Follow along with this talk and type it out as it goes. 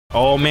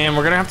Oh man,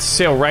 we're gonna have to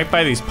sail right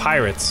by these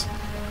pirates.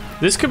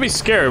 This could be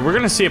scary. We're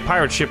gonna see a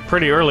pirate ship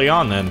pretty early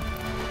on then.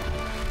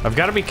 I've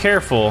gotta be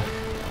careful,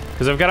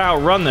 because I've gotta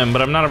outrun them,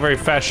 but I'm not a very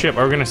fast ship.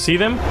 Are we gonna see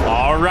them?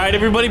 Alright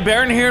everybody,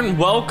 Baron here, and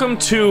welcome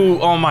to,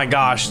 oh my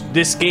gosh,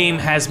 this game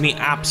has me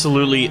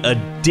absolutely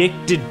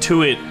addicted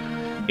to it.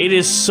 It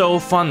is so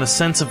fun, the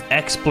sense of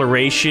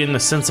exploration, the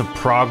sense of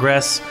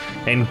progress,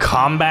 and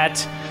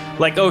combat.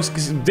 Like, oh,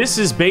 this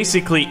is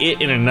basically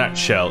it in a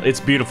nutshell. It's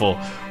beautiful.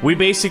 We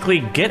basically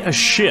get a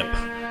ship,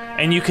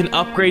 and you can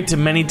upgrade to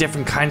many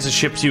different kinds of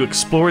ships. You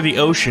explore the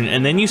ocean,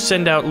 and then you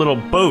send out little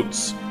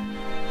boats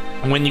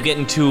when you get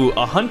into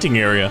a hunting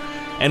area,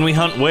 and we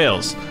hunt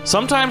whales.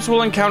 Sometimes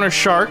we'll encounter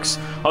sharks,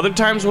 other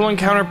times we'll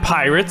encounter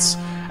pirates,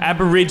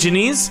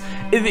 aborigines.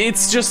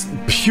 It's just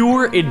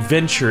pure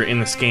adventure in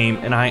this game,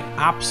 and I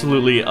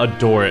absolutely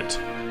adore it.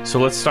 So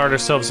let's start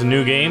ourselves a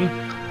new game.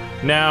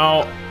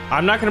 Now,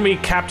 I'm not going to be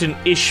Captain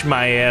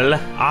Ishmael.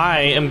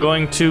 I am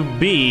going to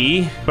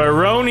be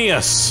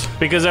Baronius,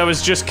 because I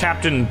was just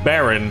Captain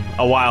Baron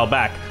a while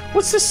back.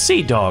 What's this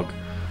sea dog?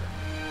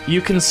 You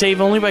can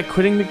save only by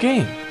quitting the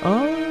game.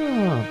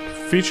 Oh,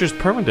 features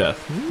permadeath.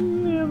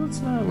 Yeah,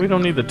 that's not. We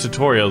don't need the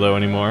tutorial though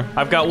anymore.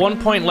 I've got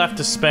 1 point left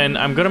to spend.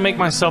 I'm going to make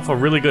myself a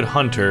really good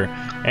hunter.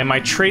 And my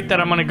trait that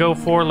I'm going to go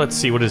for, let's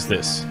see, what is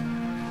this?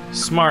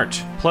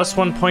 Smart. Plus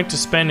 1 point to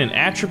spend in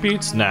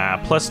attributes? Nah.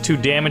 Plus 2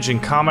 damage in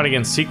combat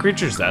against sea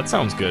creatures? That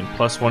sounds good.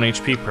 Plus 1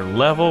 HP per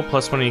level.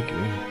 Plus 1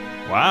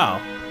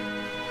 wow.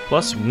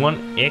 Plus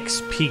 1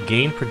 XP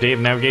gain per day of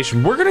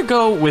navigation. We're gonna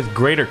go with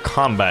greater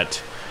combat,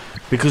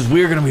 because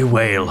we're gonna be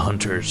whale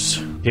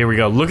hunters. Here we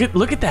go. Look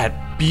at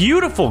that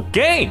beautiful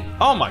game!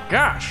 Oh my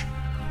gosh!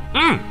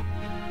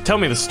 Tell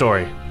me the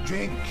story.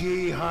 Drink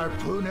ye,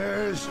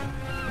 harpooners.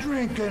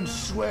 Drink and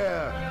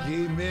swear,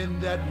 ye men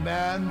that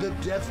man the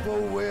deathful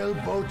whale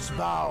boat's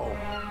bow.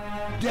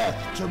 Death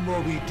to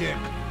Moby Dick.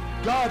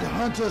 God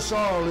hunt us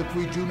all if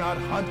we do not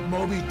hunt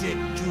Moby Dick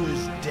to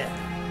his death.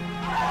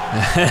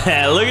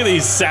 Look at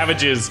these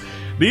savages.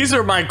 These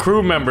are my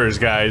crew members,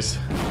 guys.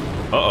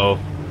 Uh-oh.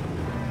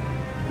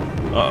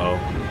 Uh-oh.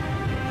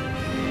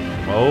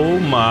 Oh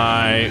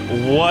my,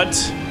 what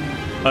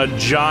a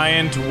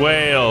giant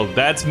whale.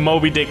 That's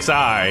Moby Dick's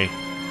eye.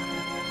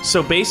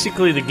 So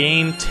basically, the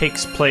game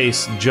takes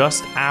place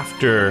just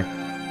after,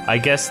 I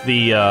guess,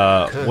 the,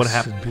 what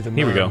happened?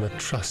 Here we go. That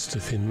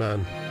trusteth in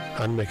man,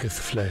 and maketh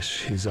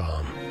flesh his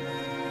arm.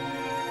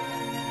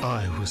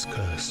 I was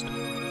cursed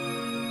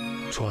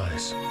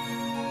twice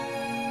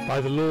by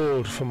the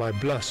Lord for my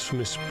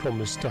blasphemous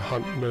promise to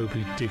hunt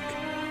Moby Dick,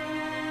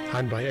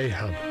 and by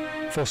Ahab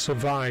for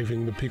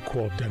surviving the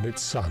Pequod and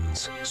its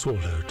sons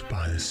swallowed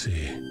by the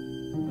sea.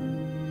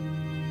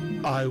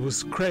 I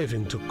was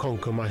craving to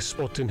conquer my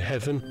spot in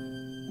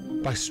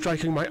heaven by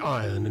striking my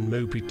iron in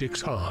Moby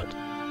Dick's heart.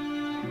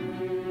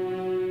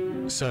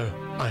 So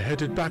I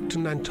headed back to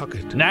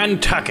Nantucket.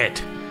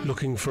 Nantucket!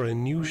 Looking for a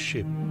new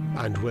ship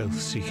and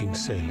wealth-seeking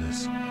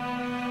sailors.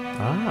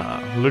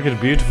 Ah, look at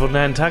beautiful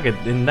Nantucket.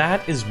 And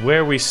that is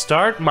where we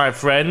start, my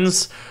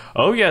friends.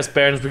 Oh yes,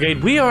 Baron's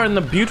Brigade. We are in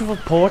the beautiful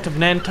port of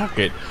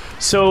Nantucket.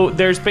 So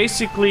there's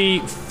basically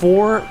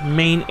 4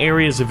 main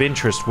areas of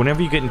interest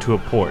whenever you get into a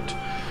port.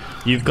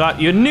 You've got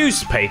your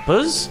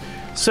newspapers.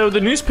 So the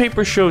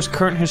newspaper shows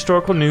current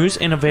historical news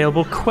and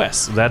available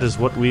quests. That is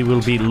what we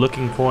will be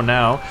looking for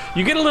now.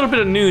 You get a little bit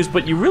of news,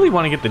 but you really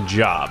want to get the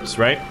jobs,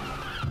 right?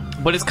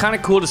 But it's kind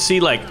of cool to see,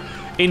 like,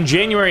 in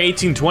January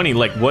 1820,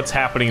 like, what's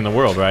happening in the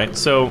world, right?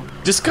 So,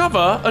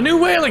 discover a new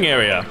whaling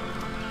area.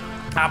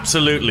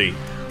 Absolutely.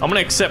 I'm going to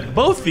accept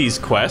both these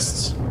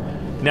quests.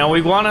 Now,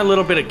 we want a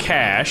little bit of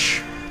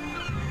cash.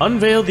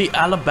 Unveil the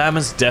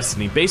Alabama's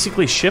destiny.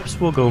 Basically,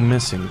 ships will go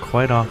missing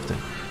quite often.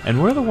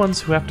 And we're the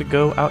ones who have to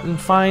go out and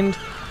find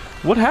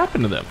what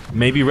happened to them.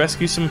 Maybe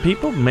rescue some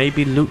people,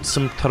 maybe loot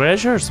some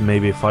treasures,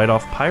 maybe fight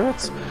off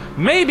pirates,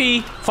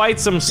 maybe fight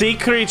some sea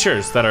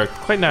creatures that are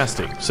quite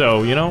nasty.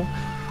 So, you know,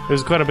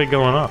 there's quite a bit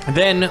going on.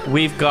 Then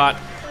we've got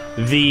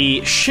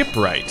the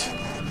shipwright.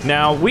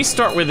 Now, we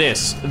start with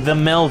this, the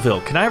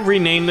Melville. Can I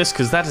rename this?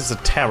 Because that is a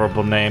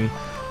terrible name.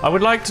 I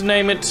would like to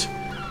name it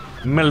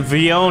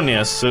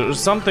Melvionius, or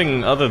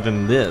something other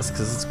than this,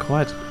 because it's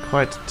quite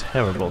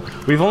terrible.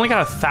 We've only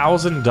got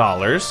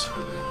 $1,000,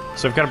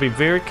 so I've got to be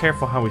very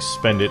careful how we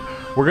spend it.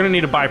 We're gonna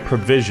need to buy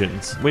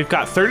provisions. We've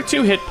got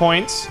 32 hit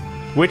points,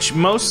 which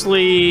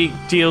mostly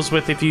deals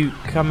with if you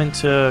come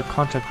into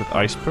contact with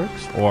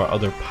icebergs or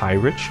other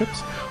pirate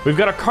ships. We've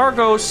got a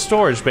cargo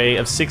storage bay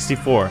of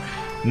 64.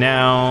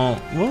 Now,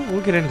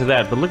 we'll get into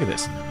that, but look at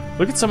this.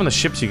 Look at some of the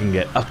ships you can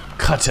get. A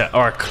cutter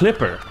or a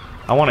clipper.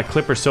 I want a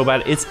clipper so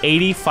bad. It's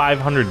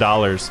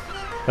 $8,500.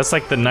 That's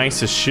like the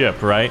nicest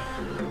ship, right?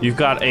 You've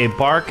got a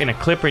bark and a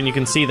clipper, and you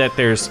can see that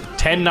there's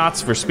 10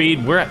 knots for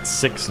speed. We're at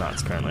 6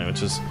 knots currently,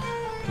 which is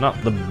not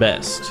the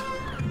best.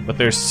 But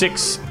there's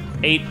 6,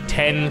 8,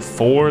 10,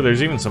 4.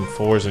 There's even some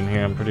 4s in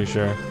here, I'm pretty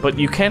sure. But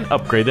you can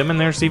upgrade them, and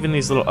there's even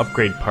these little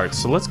upgrade parts.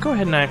 So let's go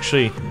ahead and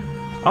actually...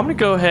 I'm gonna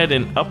go ahead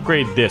and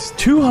upgrade this.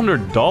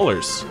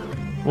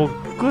 $200. We'll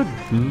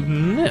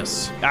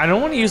goodness. I don't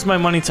want to use my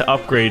money to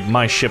upgrade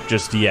my ship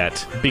just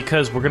yet,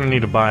 because we're gonna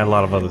need to buy a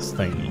lot of other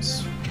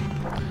things.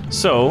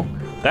 So,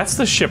 that's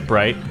the ship,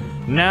 right?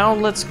 Now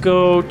let's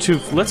go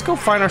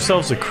find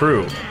ourselves a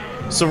crew.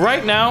 So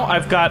right now,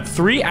 I've got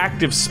 3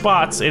 active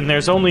spots, and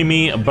there's only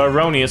me,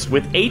 Baronius,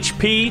 with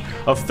HP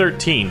of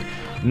 13.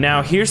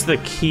 Now, here's the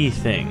key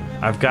thing.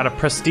 I've got a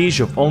prestige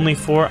of only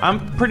 4. I'm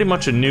pretty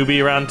much a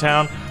newbie around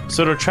town,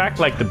 so to attract,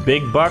 like, the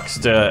big bucks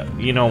to,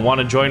 you know, want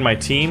to join my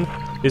team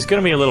is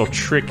gonna be a little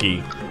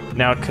tricky.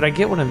 Now, could I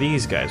get one of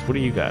these guys? What do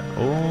you got?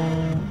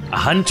 Oh, a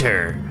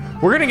hunter.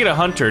 We're gonna get a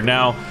hunter.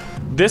 Now,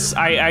 this,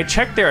 I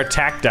checked their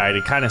attack die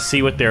to kind of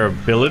see what their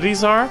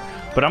abilities are,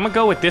 but I'm gonna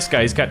go with this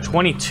guy. He's got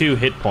 22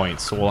 hit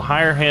points, so we'll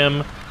hire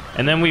him.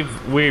 And then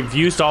we've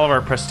used all of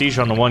our prestige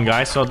on the one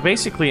guy, so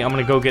basically I'm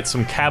gonna go get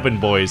some cabin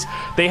boys.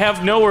 They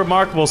have no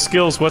remarkable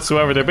skills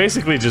whatsoever. They're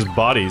basically just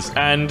bodies.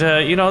 And,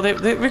 you know,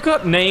 we've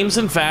got names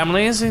and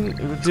families,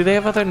 and do they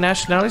have other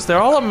nationalities?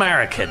 They're all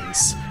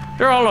Americans.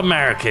 They're all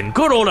American.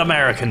 Good old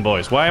American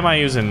boys. Why am I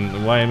using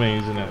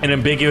an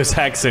ambiguous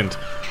accent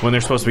when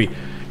they're supposed to be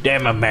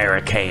damn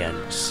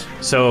Americans?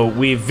 So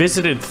we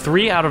visited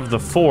 3 out of the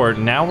 4.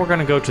 Now we're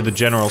gonna go to the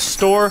general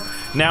store.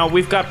 Now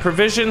we've got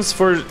provisions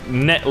for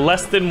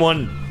less than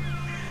 1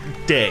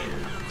 day.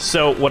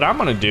 So what I'm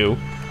gonna do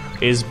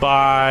is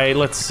buy,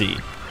 let's see.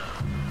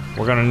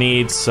 We're gonna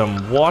need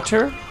some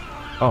water.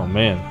 Oh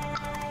man,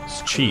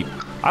 it's cheap.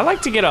 I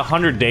like to get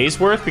 100 days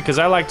worth because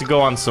I like to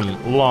go on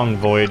some long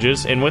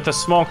voyages, and with a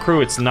small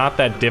crew it's not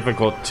that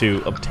difficult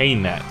to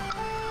obtain that,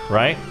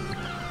 right?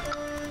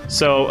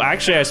 So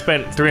actually I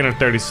spent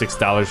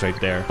 $336 right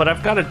there, but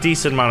I've got a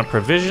decent amount of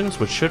provisions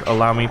which should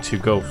allow me to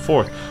go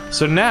forth.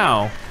 So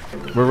now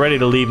we're ready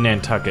to leave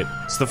Nantucket.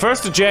 It's the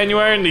 1st of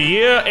January in the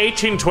year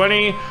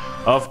 1820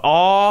 of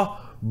our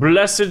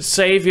blessed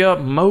savior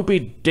Moby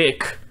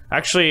Dick.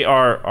 Actually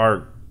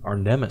our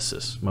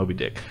nemesis, Moby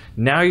Dick.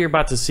 Now you're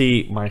about to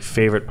see my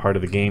favorite part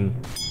of the game.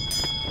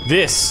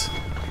 This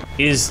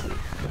is,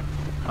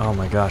 oh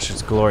my gosh,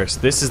 it's glorious.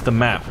 This is the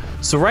map.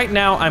 So right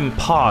now I'm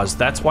paused.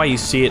 That's why you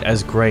see it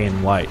as gray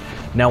and white.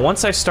 Now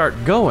once I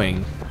start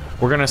going,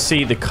 we're gonna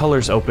see the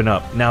colors open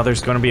up. Now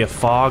there's gonna be a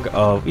fog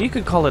of, you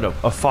could call it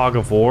a fog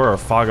of war or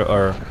fog of,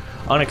 or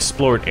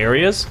unexplored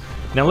areas.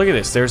 Now look at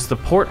this. There's the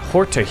Port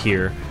Horta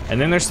here,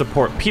 and then there's the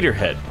Port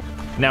Peterhead.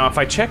 Now if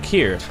I check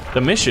here, the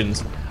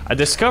missions, I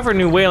discover a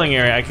new whaling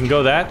area. I can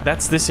go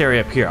that's this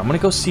area up here. I'm gonna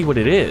go see what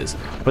it is.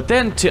 But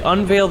then to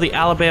unveil the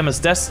Alabama's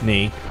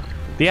destiny,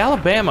 the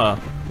Alabama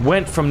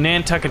went from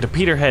Nantucket to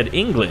Peterhead,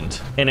 England,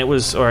 and it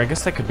was, or I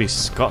guess that could be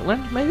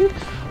Scotland, maybe,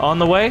 on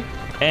the way.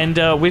 And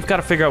we've got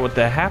to figure out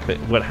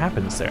what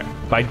happens there.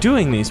 By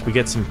doing these, we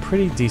get some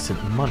pretty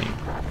decent money.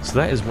 So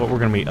that is what we're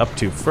gonna be up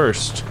to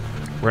first.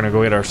 We're gonna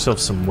go get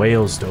ourselves some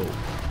whales, though.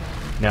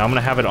 Now I'm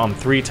gonna have it on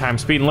 3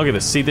 times speed, and look at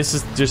this. See, this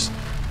is just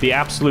the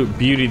absolute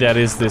beauty that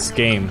is this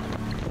game.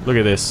 Look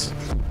at this.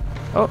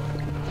 Oh,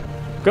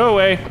 go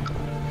away.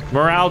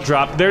 Morale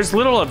drop. There's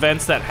little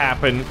events that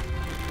happen.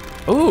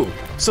 Ooh.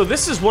 So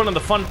this is one of the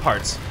fun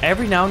parts.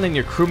 Every now and then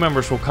your crew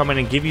members will come in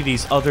and give you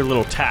these other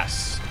little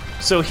tasks.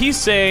 So he's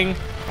saying,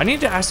 I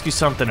need to ask you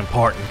something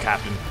important,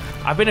 Captain.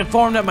 I've been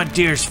informed that my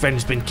dearest friend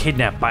has been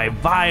kidnapped by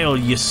vile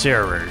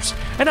usurers,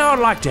 and I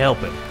would like to help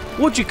him.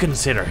 Would you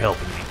consider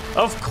helping me?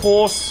 Of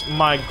course,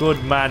 my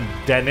good man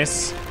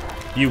Dennis,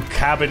 you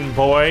cabin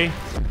boy.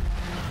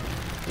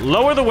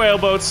 Lower the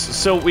whaleboats.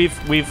 So we've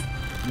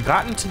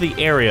gotten to the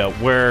area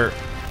where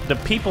the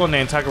people in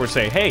Nantucket were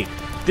saying, hey,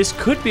 this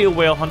could be a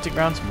whale hunting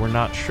grounds. We're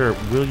not sure.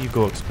 Will you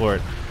go explore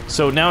it?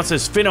 So now it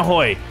says, fin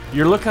ahoy.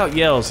 Your lookout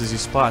yells as he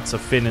spots a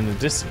fin in the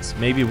distance.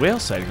 Maybe whale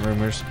sighting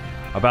rumors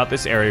about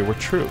this area were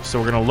true. So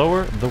we're going to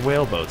lower the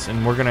whaleboats,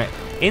 and we're going to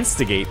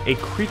instigate a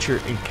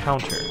creature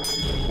encounter.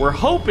 We're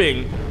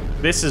hoping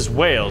this is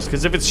whales,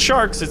 because if it's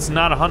sharks, it's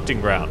not a hunting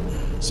ground.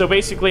 So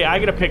basically, I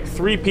got to pick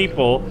 3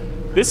 people.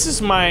 This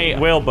is my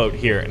whaleboat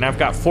here, and I've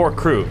got 4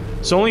 crew.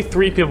 So only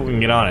 3 people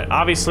can get on it.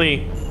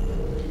 Obviously,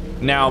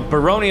 now,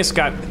 Baronius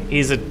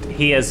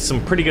he has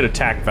some pretty good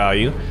attack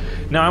value.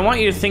 Now, I want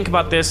you to think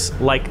about this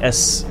like a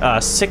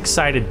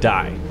 6-sided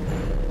die.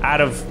 Out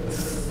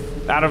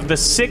of the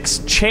 6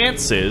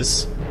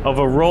 chances of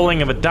a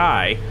rolling of a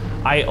die,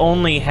 I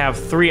only have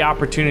 3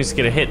 opportunities to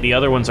get a hit. The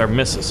other ones are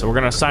misses. So we're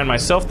gonna assign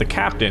myself the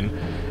captain,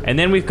 and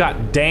then we've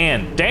got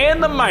Dan. Dan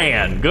the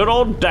man, good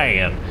old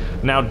Dan.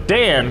 Now,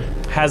 Dan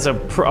has a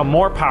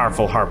more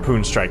powerful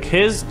harpoon strike.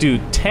 His do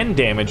 10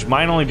 damage,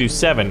 mine only do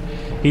 7.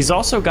 He's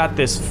also got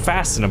this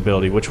fasten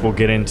ability, which we'll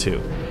get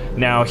into.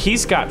 Now,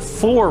 he's got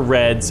 4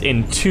 reds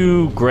and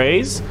 2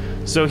 grays,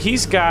 so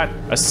he's got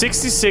a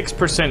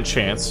 66%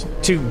 chance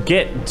to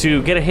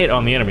get a hit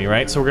on the enemy,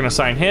 right? So we're gonna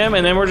assign him,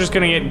 and then we're just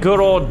gonna get good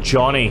old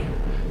Johnny.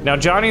 Now,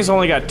 Johnny's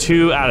only got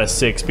 2 out of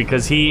 6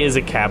 because he is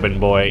a cabin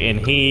boy, and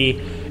he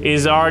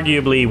is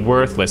arguably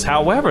worthless.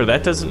 However,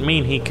 that doesn't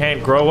mean he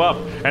can't grow up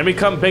and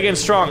become big and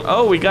strong.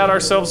 Oh, we got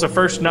ourselves a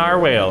first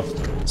narwhal.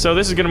 So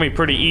this is gonna be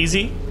pretty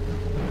easy.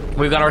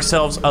 We've got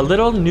ourselves a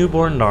little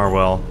newborn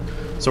narwhal.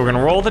 So we're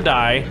gonna roll the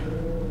die,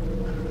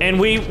 and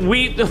we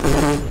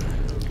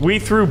we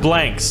threw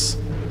blanks.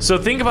 So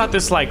think about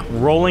this like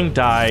rolling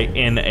die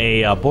in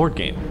a board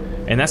game.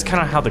 And that's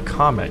kind of how the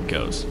combat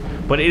goes.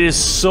 But it is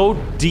so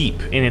deep,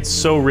 and it's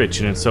so rich,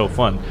 and it's so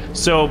fun.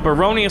 So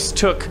Baronius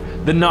took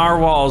the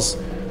narwhal's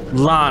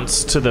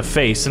lance to the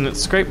face, and it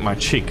scraped my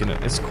cheek, and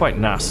it's quite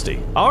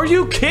nasty. Are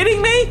you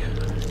kidding me?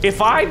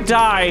 If I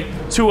die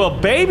to a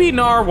baby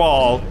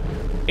narwhal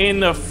in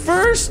the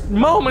first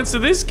moments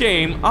of this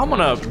game, I'm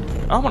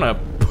gonna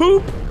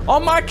poop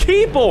on my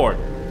keyboard.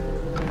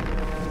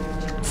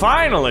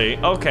 Finally,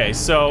 okay,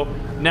 so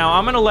now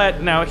I'm gonna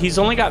now he's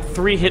only got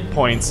 3 hit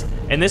points,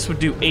 and this would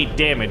do 8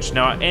 damage.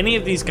 Now, any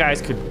of these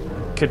guys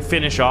could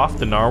finish off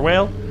the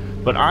narwhal,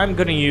 but I'm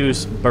gonna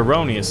use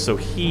Baronius, so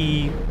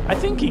I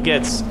think he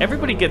gets,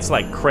 everybody gets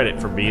like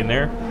credit for being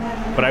there,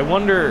 but I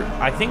wonder,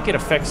 I think it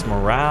affects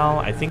morale.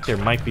 I think there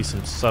might be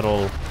some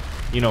subtle,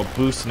 you know,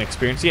 boost in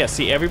experience. Yeah,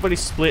 see, everybody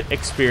split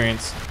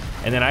experience,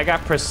 and then I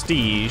got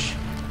prestige,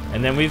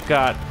 and then we've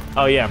got,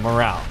 oh yeah,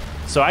 morale.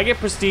 So I get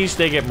prestige,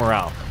 they get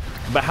morale.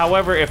 But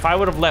however, if I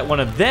would have let one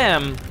of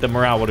them, the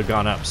morale would have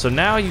gone up. So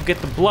now you get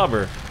the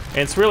blubber. And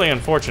it's really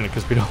unfortunate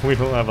because we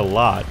don't have a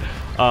lot.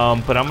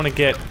 But I'm gonna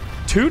get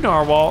 2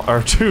 narwhal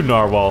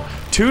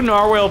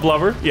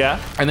blubber, yeah,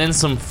 and then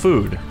some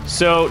food.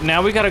 So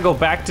now we gotta go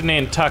back to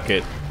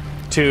Nantucket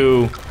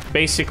to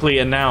basically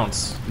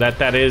announce that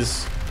that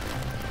is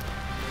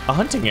a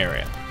hunting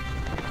area.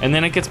 And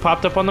then it gets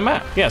popped up on the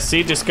map. Yeah,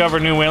 see, discover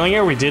new whaling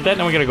area. We did that,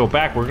 now we gotta go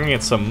back. We're gonna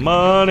get some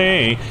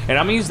money. And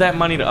I'm gonna use that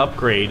money to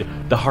upgrade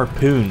the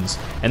harpoons.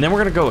 And then we're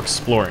gonna go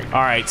exploring. All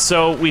right,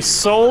 so we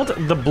sold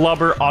the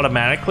blubber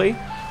automatically.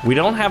 We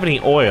don't have any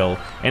oil.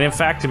 And in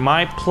fact, in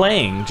my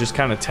playing, just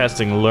kind of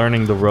testing,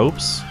 learning the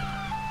ropes,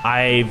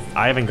 I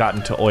haven't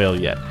gotten to oil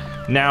yet.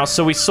 Now,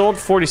 so we sold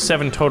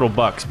 47 total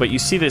bucks, but you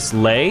see this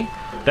lay?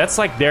 That's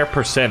like their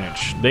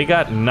percentage. They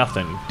got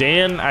nothing.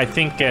 Dan, I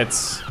think,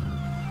 gets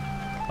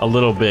a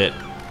little bit,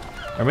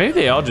 or maybe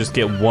they all just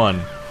get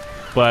 1,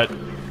 but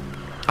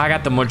I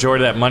got the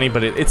majority of that money,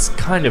 but it's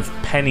kind of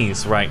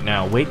pennies right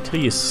now. Wait till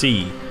you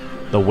see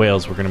the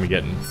whales we're gonna be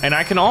getting. And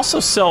I can also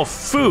sell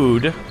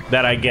food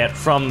that I get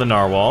from the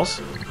narwhals,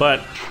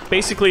 but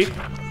basically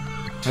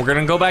we're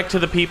gonna go back to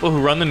the people who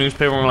run the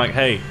newspaper and we're like,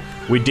 hey,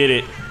 we did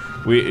it.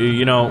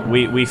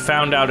 We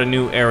found out a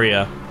new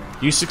area.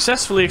 You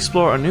successfully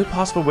explore a new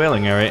possible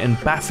whaling area in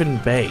Baffin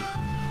Bay.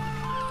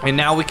 And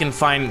now we can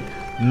find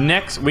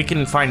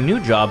new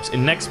jobs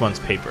in next month's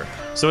paper.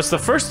 So it's the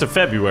 1st of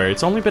February.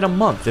 It's only been a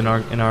month in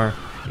our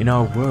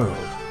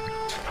world.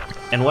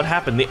 And what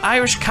happened? The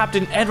Irish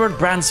captain Edward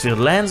Bransfield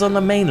lands on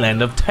the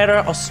mainland of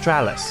Terra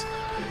Australis.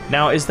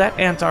 Now, is that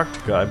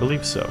Antarctica? I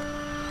believe so.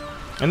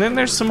 And then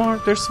there's some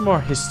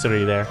more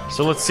history there.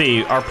 So let's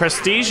see. Our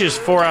prestige is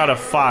 4 out of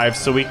 5,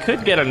 so we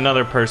could get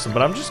another person,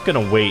 but I'm just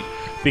gonna wait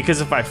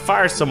because if I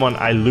fire someone,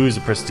 I lose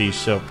a prestige,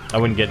 so I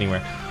wouldn't get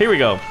anywhere. Here we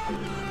go.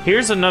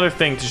 Here's another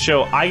thing to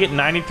show. I get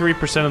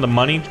 93% of the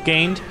money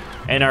gained,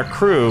 and our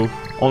crew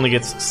only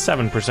gets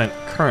 7%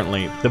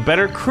 currently. The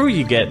better crew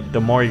you get,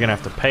 the more you're gonna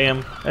have to pay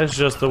them. That's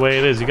just the way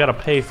it is. You gotta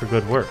pay for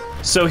good work.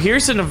 So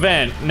here's an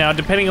event. Now,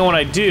 depending on what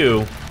I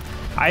do,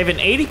 I have an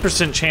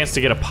 80% chance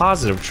to get a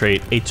positive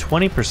trait, a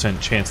 20%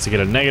 chance to get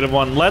a negative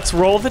one. Let's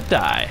roll the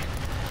die.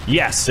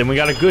 Yes, and we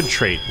got a good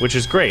trait, which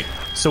is great.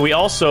 So we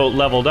also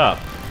leveled up.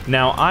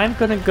 Now, I'm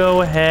gonna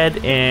go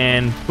ahead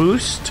and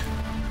boost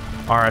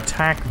our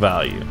attack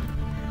value,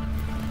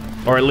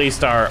 or at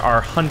least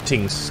our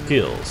hunting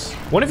skills.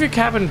 One of your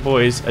cabin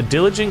boys, a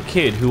diligent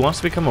kid who wants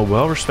to become a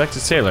well-respected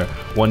sailor,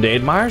 one day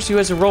admires you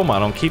as a role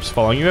model and keeps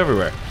following you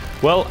everywhere.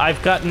 Well,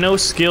 I've got no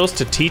skills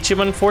to teach him,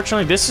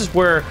 unfortunately. This is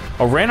where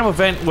a random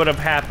event would have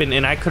happened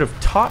and I could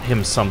have taught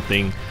him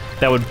something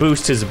that would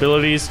boost his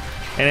abilities,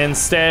 and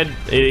instead,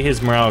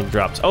 his morale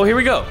drops. Oh, here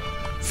we go.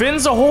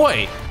 Fins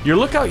ahoy! Your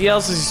lookout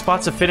yells as he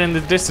spots a fin in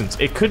the distance.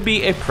 It could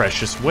be a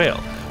precious whale.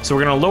 So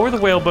we're gonna lower the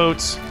whale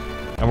boats,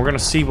 and we're gonna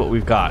see what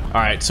we've got.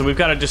 All right, so we've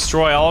got to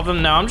destroy all of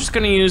them. Now I'm just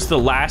gonna use the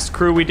last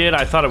crew we did.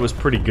 I thought it was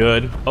pretty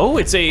good. Oh,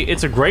 it's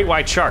a great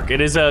white shark. It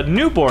is a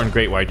newborn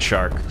great white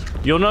shark.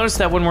 You'll notice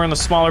that when we're in the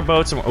smaller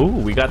boats,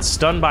 and we got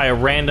stunned by a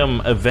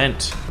random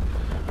event.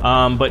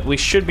 But we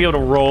should be able to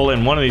roll,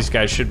 and one of these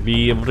guys should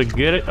be able to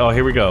get it. Oh,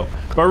 here we go.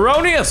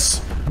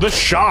 Baronius, the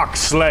Shark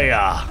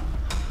Slayer.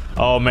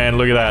 Oh man,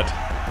 look at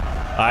that.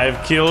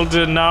 I've killed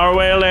a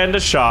narwhal and a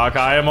shark.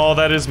 I am all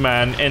that is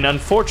man. And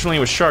unfortunately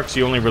with sharks,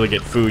 you only really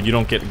get food. You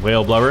don't get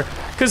whale blubber.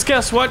 Because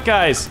guess what,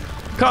 guys?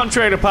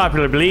 Contrary to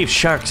popular belief,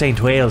 sharks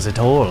ain't whales at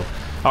all.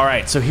 All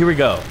right, so here we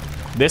go.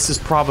 This is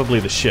probably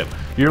the ship.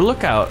 Your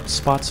lookout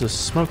spots a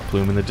smoke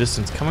plume in the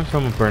distance coming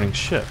from a burning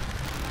ship.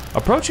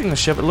 Approaching the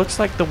ship, it looks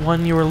like the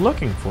one you were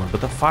looking for,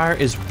 but the fire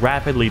is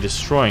rapidly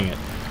destroying it.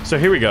 So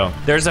here we go.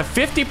 There's a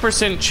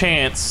 50%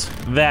 chance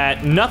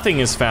that nothing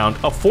is found,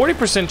 a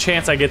 40%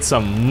 chance I get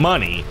some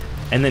money,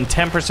 and then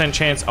 10%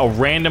 chance a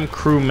random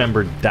crew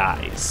member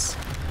dies.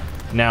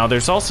 Now,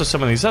 there's also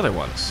some of these other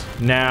ones.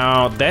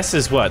 Now, this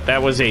is what?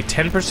 That was a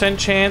 10%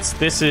 chance.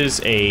 This is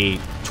a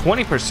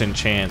 20%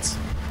 chance.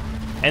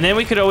 And then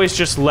we could always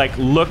just like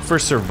look for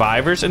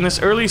survivors. In this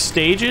early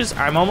stages,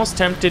 I'm almost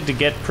tempted to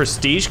get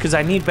prestige because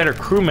I need better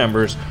crew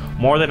members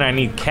more than I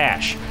need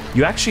cash.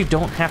 You actually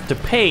don't have to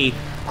pay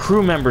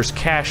crew members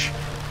cash.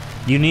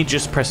 You need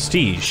just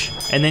prestige.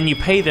 And then you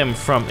pay them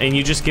and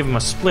you just give them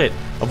a split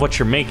of what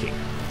you're making.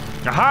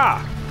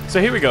 Aha!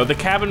 So here we go. The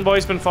cabin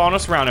boy's been following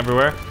us around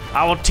everywhere.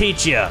 I will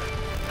teach you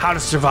how to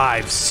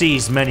survive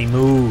sea's many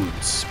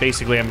moods.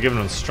 Basically, I'm giving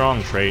him a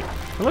strong trait.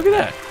 And look at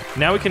that.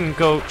 Now we can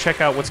go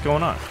check out what's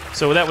going on.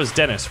 So that was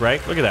Dennis,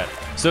 right? Look at that.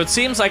 So it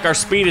seems like our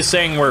speed is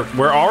saying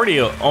we're already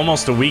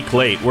almost a week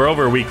late. We're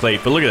over a week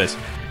late, but look at this.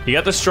 He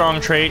got the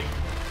strong trait,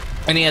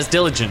 and he has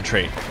diligent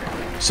trait.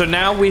 So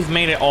now we've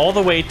made it all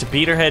the way to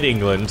Peterhead,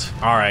 England.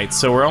 All right,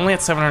 so we're only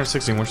at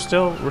 716. We're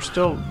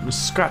still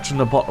scratching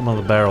the bottom of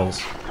the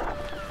barrels.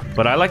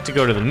 But I like to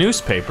go to the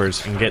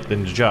newspapers and get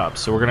them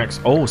jobs. So we're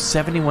gonna,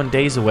 71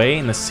 days away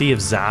in the Sea of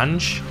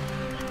Zanj.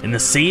 In the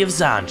Sea of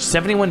Zanj,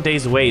 71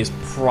 days away is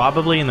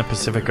probably in the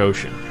Pacific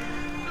Ocean.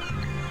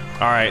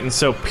 All right, and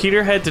so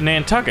Peterhead to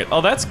Nantucket.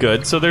 Oh, that's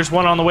good. So there's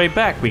one on the way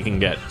back we can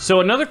get. So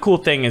another cool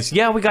thing is,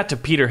 yeah, we got to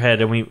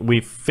Peterhead and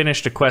we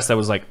finished a quest that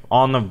was like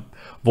on the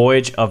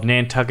voyage of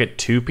Nantucket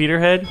to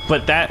Peterhead.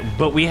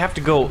 But we have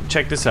to go,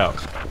 check this out.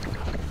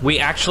 We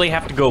actually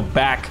have to go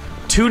back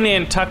to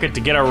Nantucket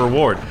to get our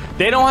reward.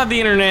 They don't have the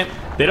internet.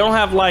 They don't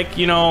have like,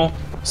 you know,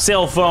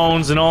 cell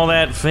phones and all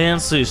that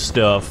fancy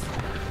stuff.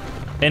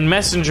 And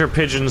messenger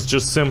pigeons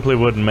just simply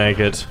wouldn't make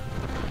it.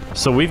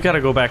 So we've got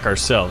to go back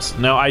ourselves.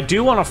 Now, I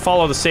do want to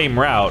follow the same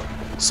route,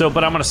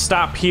 but I'm going to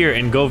stop here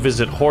and go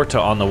visit Horta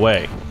on the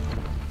way.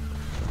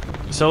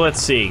 So let's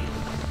see.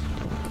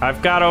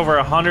 I've got over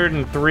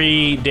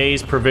 103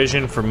 days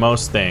provision for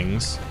most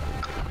things.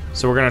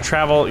 So we're going to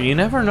travel. You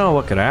never know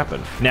what could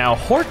happen. Now,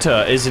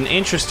 Horta is an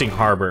interesting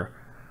harbor.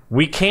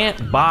 We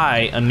can't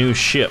buy a new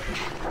ship.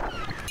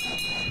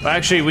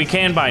 Actually, we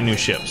can buy new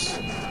ships.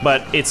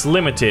 But it's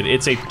limited.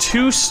 It's a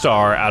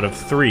 2-star out of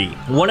 3.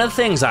 One of the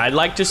things I'd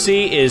like to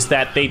see is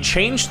that they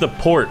change the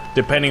port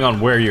depending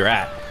on where you're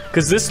at.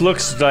 Because this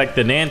looks like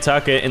the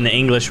Nantucket and the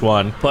English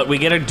one, but we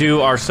gotta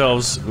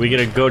we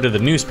gotta go to the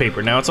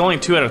newspaper. Now, it's only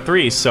 2 out of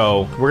 3,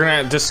 so we're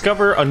gonna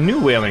discover a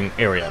new whaling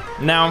area.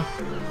 Now,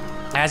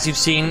 as you've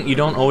seen, you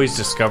don't always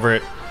discover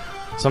it.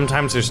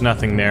 Sometimes there's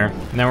nothing there.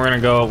 Now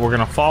we're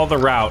gonna follow the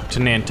route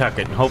to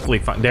Nantucket and hopefully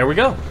find, there we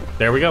go.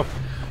 There we go.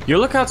 Your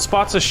lookout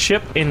spots a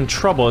ship in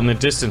trouble in the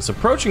distance.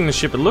 Approaching the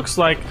ship, it looks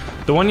like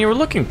the one you were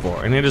looking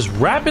for, and it is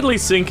rapidly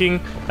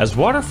sinking as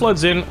water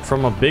floods in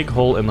from a big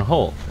hole in the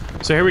hull.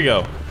 So here we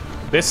go.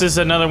 This is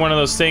another one of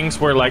those things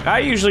where, like, I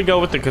usually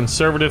go with the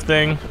conservative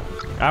thing.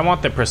 I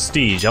want the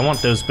prestige. I want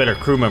those better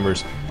crew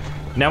members.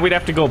 Now we'd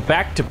have to go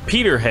back to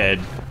Peterhead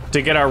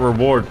to get our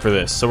reward for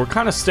this. So we're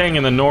kind of staying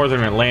in the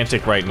northern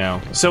Atlantic right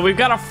now. So we've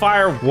got to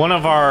fire one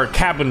of our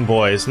cabin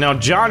boys. Now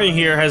Johnny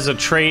here has a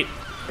trait.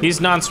 He's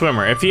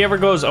non-swimmer. If he ever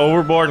goes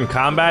overboard in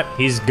combat,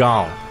 he's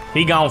gone.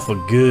 He gone for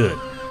good.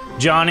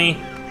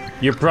 Johnny,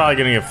 you're probably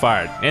gonna get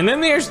fired. And then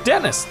there's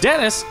Dennis.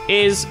 Dennis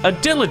is a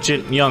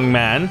diligent young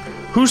man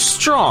who's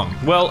strong.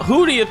 Well,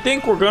 who do you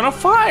think we're gonna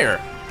fire?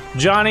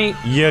 Johnny,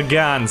 you're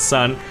gone,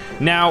 son.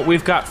 Now,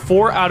 we've got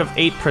 4 out of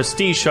 8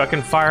 prestige, so I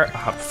can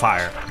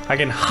I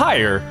can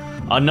hire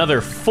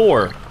another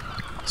 4.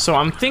 So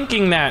I'm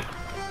thinking that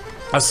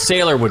a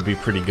sailor would be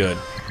pretty good.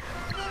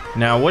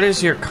 Now, what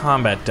is your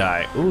combat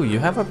die? Ooh, you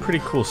have a pretty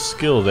cool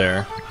skill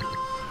there.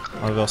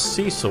 Although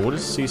Cecil, what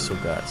does Cecil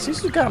got?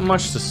 Cecil got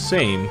much the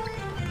same.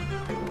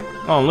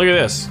 Oh, look at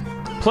this.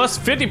 Plus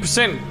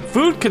 50%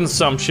 food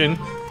consumption.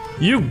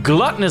 You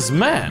gluttonous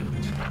man.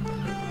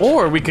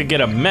 Or we could get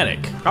a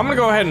medic. I'm gonna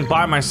go ahead and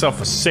buy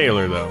myself a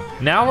sailor, though.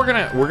 Now we're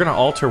gonna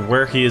alter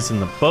where he is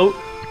in the boat.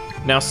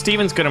 Now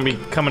Steven's gonna be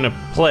coming to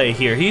play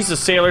here. He's a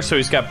sailor, so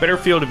he's got better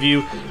field of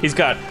view. He's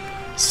got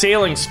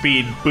sailing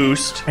speed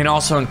boost, and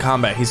also in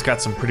combat he's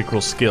got some pretty cool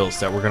skills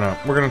that we're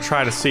gonna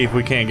try to see if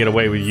we can't get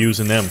away with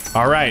using them.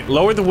 All right,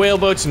 lower the whale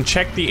boats and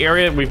check the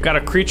area. We've got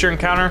a creature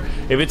encounter.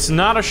 If it's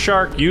not a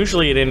shark,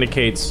 usually it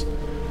indicates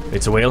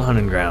it's a whale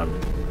hunting ground.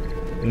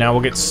 Now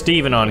we'll get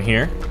Steven on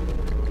here.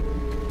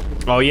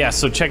 Oh yeah,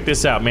 so check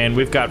this out, man.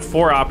 We've got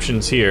 4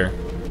 options here.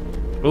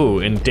 Ooh,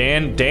 and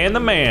Dan the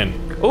man.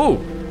 Ooh,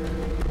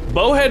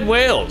 bowhead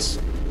whales.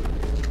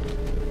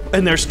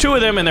 And there's 2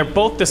 of them, and they're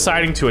both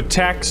deciding to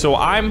attack, so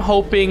I'm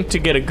hoping to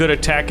get a good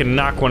attack and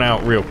knock one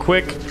out real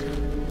quick.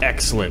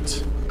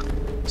 Excellent.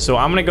 So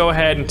I'm gonna go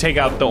ahead and take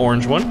out the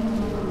orange one,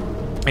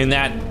 and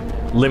that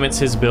limits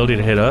his ability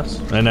to hit us.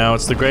 And now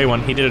it's the gray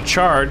one. He did a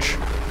charge.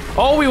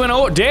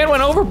 Oh, Dan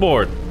went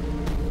overboard.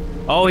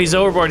 Oh, he's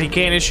overboard. He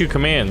can't issue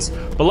commands,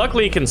 but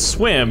luckily he can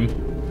swim.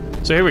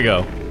 So here we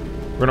go.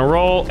 We're gonna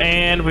roll,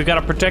 and we've got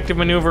a protective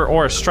maneuver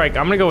or a strike.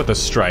 I'm gonna go with a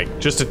strike,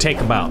 just to take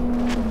him out.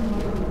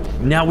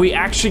 Now we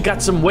actually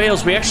got some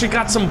whales. We actually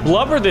got some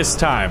blubber this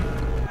time.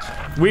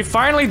 We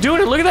finally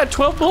doing it. Look at that,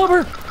 12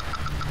 blubber.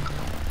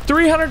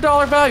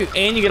 $300 value,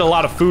 and you get a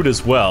lot of food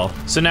as well.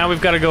 So now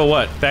we've got to go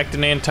what? Back to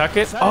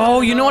Nantucket?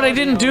 Oh, you know what I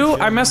didn't do?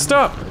 I messed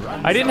up.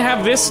 I didn't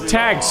have this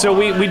tagged, so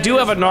we do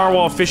have a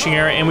narwhal fishing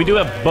area, and we do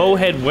have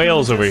bowhead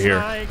whales over here.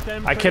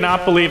 I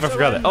cannot believe I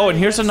forgot that. Oh, and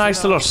here's a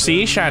nice little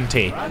sea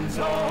shanty.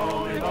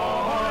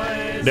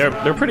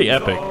 They're pretty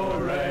epic.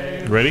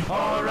 Ready?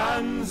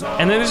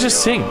 And then they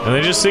just sing, and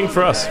they just sing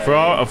for us, for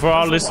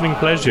our listening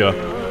pleasure.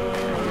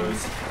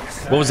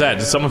 What was that?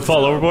 Did someone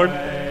fall overboard?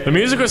 The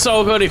music was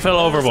so good he fell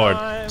overboard.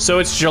 So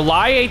it's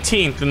July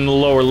 18th in the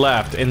lower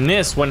left, and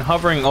this, when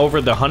hovering over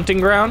the hunting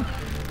ground,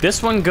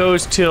 this one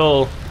goes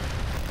till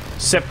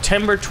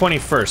September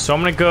 21st. So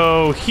I'm gonna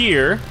go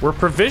here. We're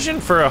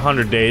provisioned for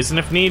 100 days, and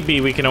if need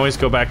be, we can always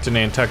go back to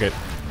Nantucket.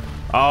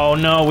 Oh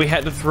no, we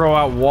had to throw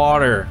out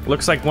water.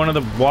 Looks like one of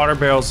the water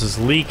barrels is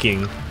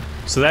leaking.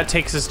 So that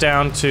takes us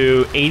down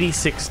to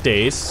 86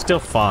 days, still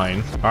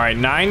fine. All right,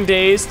 9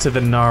 days to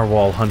the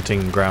narwhal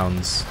hunting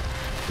grounds.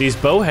 These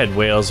bowhead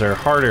whales are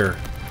harder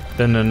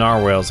than the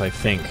narwhals, I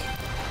think.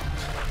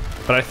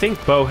 But I think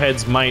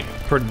bowheads might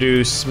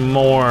produce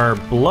more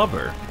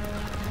blubber.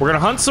 We're gonna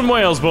hunt some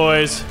whales,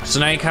 boys. So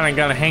now you kind of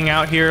gotta hang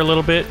out here a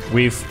little bit.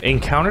 We've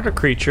encountered a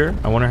creature.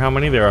 I wonder how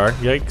many there are.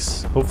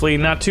 Yikes. Hopefully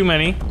not too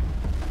many.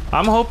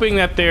 I'm hoping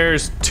that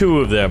there's 2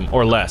 of them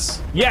or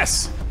less.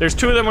 Yes! There's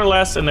 2 of them or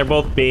less, and they're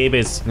both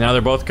babies. Now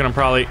they're both gonna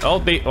probably...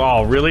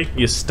 Oh, really?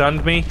 You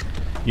stunned me?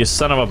 You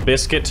son of a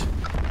biscuit.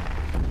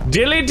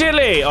 Dilly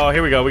dilly! Oh,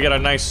 here we go. We got a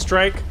nice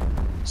strike.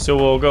 So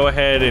we'll go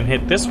ahead and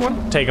hit this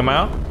one. Take him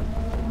out.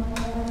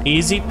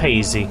 Easy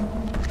peasy.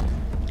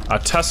 A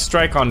tusk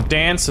strike on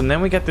dance, and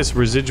then we get this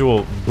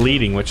residual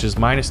bleeding, which is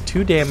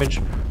 -2 damage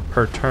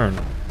per turn.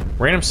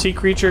 Random sea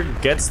creature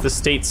gets the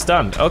state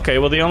stunned. Okay,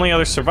 well the only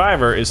other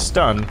survivor is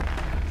stunned,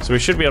 so we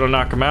should be able to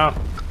knock him out.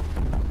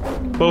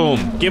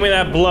 Boom. Give me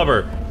that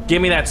blubber.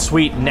 Give me that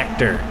sweet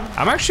nectar.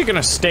 I'm actually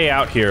gonna stay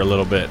out here a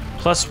little bit.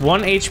 Plus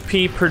 1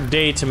 HP per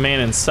day to man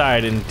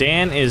inside, and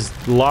Dan is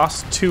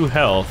lost 2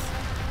 health.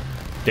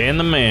 Dan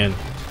the man.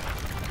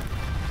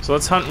 So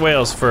let's hunt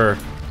whales for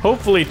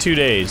hopefully 2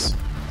 days.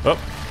 Oh,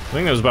 I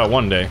think it was about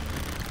 1 day.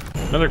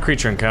 Another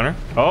creature encounter.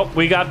 Oh,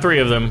 we got 3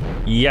 of them.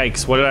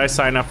 Yikes, what did I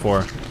sign up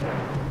for?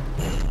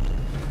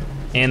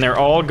 And they're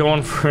all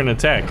going for an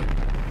attack.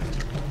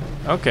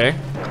 Okay.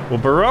 Well,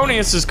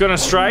 Baronius is gonna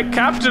strike.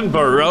 Captain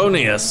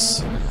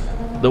Baronius,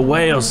 the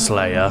whale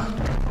slayer.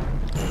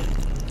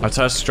 A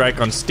tusk strike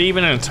on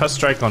Steven and a tusk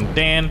strike on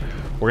Dan.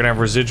 We're gonna have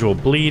residual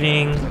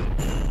bleeding.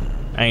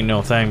 Ain't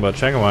no thing but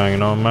chicken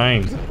wang on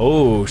mine.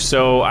 Oh,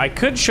 so I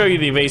could show you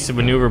the evasive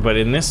maneuver, but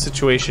in this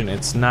situation,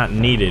 it's not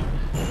needed.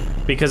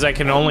 Because I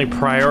can only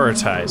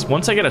prioritize.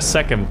 Once I get a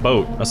second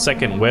boat, a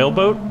second whale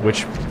boat,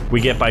 which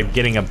we get by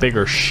getting a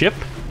bigger ship.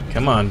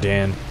 Come on,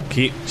 Dan.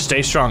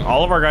 Stay strong.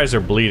 All of our guys are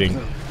bleeding.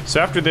 So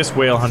after this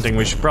whale hunting,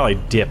 we should probably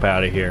dip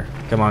out of here.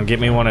 Come on, get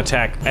me 1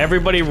 attack.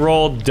 Everybody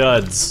roll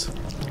duds.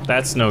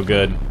 That's no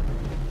good.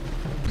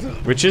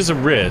 Which is a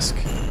risk.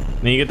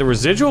 Then you get the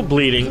residual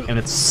bleeding, and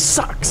it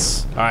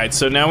sucks. All right,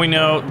 so now we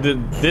know that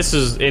this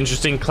is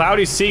interesting.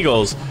 Cloudy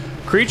seagulls.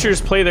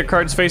 Creatures play their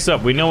cards face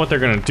up. We know what they're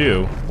gonna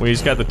do. We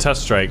just got the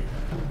tusk strike.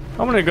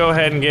 I'm gonna go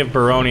ahead and give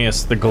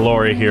Baronius the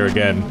glory here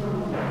again.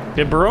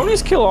 Did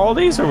Baronius kill all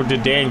these, or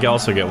did Dan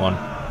also get one?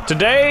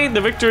 Today,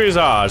 the victory is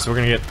ours. We're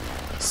gonna get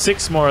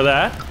 6 more of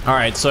that. All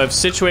right, so I've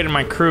situated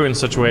my crew in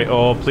such a way.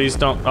 Oh, please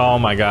don't. Oh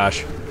my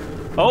gosh.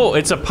 Oh,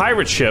 it's a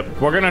pirate ship.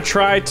 We're gonna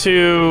try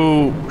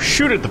to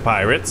shoot at the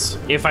pirates.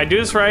 If I do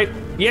this right,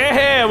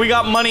 yeah, we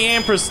got money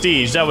and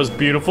prestige. That was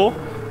beautiful.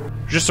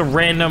 Just a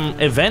random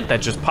event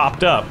that just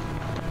popped up.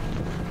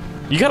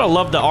 You gotta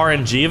love the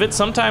RNG of it.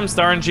 Sometimes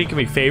the RNG can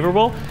be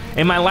favorable.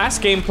 In my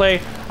last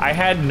gameplay, I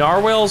had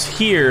narwhals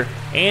here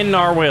and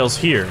narwhals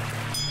here.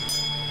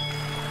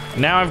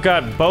 Now I've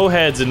got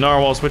bowheads and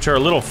narwhals, which are a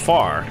little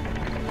far.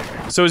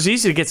 So it's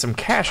easy to get some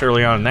cash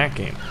early on in that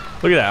game.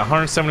 Look at that,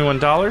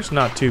 $171.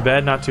 Not too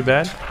bad, not too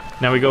bad.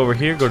 Now we go over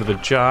here, go to the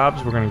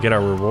jobs. We're gonna get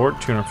our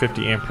reward,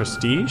 250 and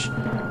prestige.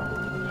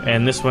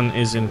 And this one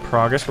is in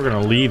progress. We're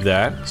gonna leave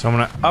that. So I'm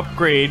gonna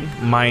upgrade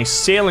my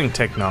sailing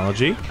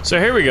technology. So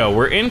here we go,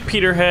 we're in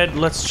Peterhead.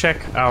 Let's check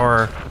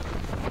our...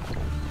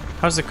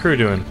 How's the crew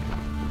doing?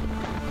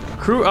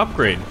 Crew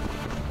upgrade.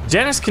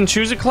 Dennis can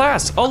choose a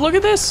class. Oh, look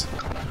at this.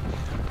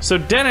 So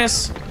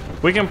Dennis,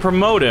 we can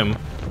promote him.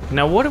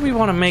 Now what do we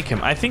want to make him?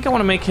 I think I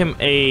want to make him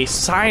a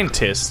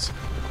scientist,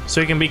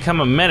 so he can become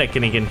a medic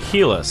and he can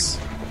heal us.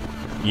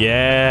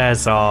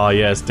 Yes, oh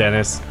yes,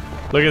 Dennis.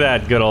 Look at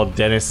that, good old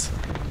Dennis.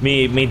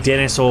 Me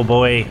Dennis, old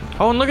boy.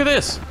 Oh, and look at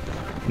this.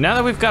 Now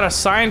that we've got a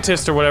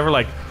scientist or whatever,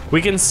 like,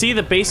 we can see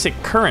the basic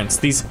currents.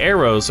 These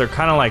arrows are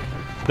kind of like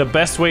the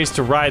best ways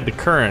to ride the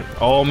current.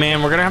 Oh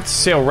man, we're gonna have to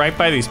sail right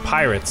by these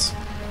pirates.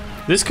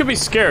 This could be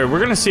scary. We're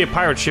gonna see a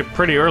pirate ship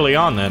pretty early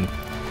on then.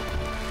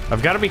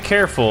 I've got to be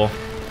careful,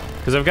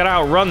 because I've got to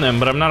outrun them,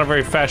 but I'm not a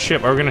very fast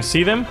ship. Are we gonna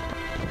see them?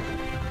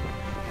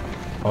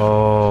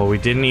 Oh, we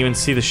didn't even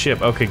see the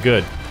ship. Okay,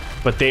 good.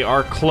 But they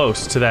are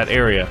close to that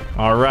area.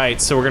 All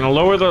right, so we're gonna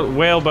lower the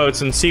whale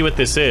boats and see what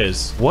this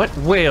is. What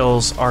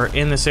whales are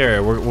in this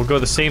area? We'll go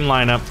the same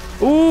lineup.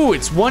 Ooh,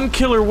 it's 1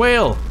 killer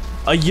whale.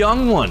 A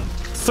young one.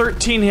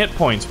 13 hit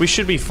points. We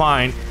should be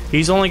fine.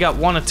 He's only got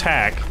 1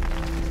 attack.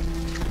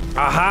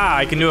 Aha,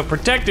 I can do a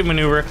protective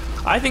maneuver.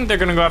 I think they're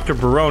gonna go after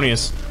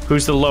Baronius,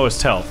 who's the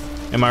lowest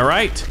health. Am I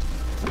right?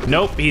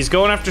 Nope, he's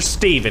going after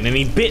Steven, and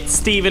he bit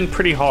Steven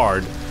pretty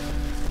hard.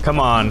 Come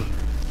on.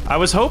 I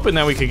was hoping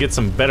that we could get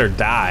some better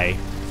die.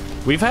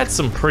 We've had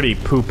some pretty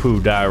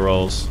poo-poo die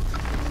rolls.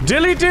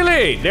 Dilly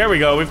dilly! There we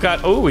go, we've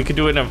got, oh, we could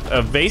do an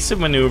evasive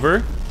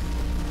maneuver.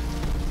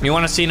 You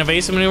wanna see an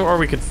evasive maneuver, or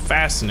we could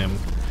fasten him?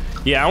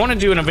 Yeah, I wanna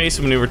do an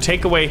evasive maneuver,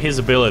 take away his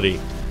ability.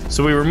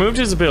 So we removed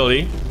his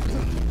ability.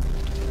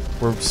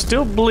 We're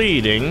still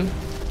bleeding.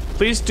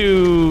 Please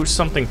do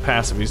something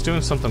passive. He's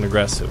doing something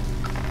aggressive.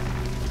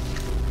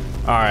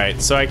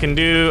 Alright, so I can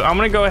do... I'm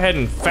gonna go ahead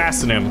and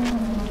fasten him.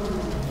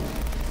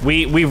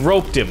 We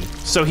roped him,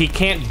 so he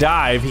can't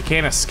dive, he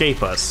can't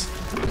escape us.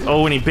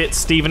 Oh, and he bit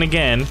Steven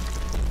again.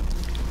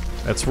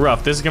 That's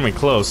rough, this is gonna be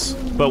close.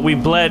 But we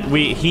bled,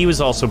 he was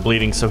also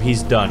bleeding, so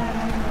he's done.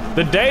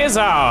 The day is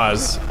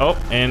ours! Oh,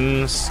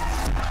 and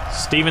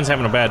Steven's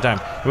having a bad time.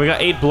 We got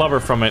 8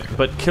 blubber from it,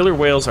 but killer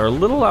whales are a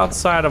little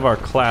outside of our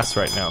class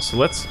right now, so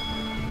let's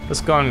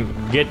go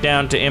and get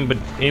down to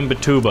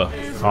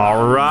Imbatuba.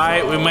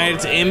 Alright, we made it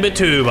to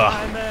Imbatuba.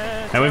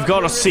 And we've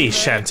got a sea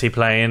shanty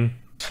playing.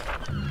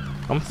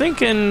 I'm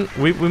thinking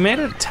we made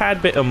a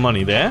tad bit of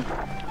money there.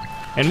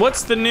 And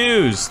what's the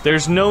news?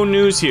 There's no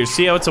news here.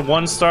 See how it's a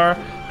 1-star?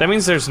 That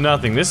means there's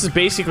nothing. This is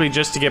basically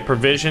just to get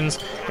provisions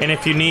and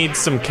if you need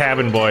some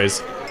cabin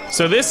boys.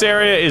 So this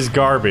area is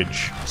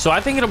garbage. So I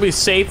think it'll be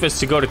safest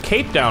to go to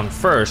Cape Town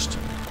first.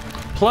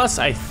 Plus,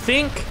 I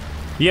think...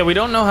 Yeah, we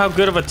don't know how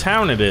good of a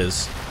town it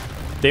is.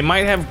 They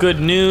might have good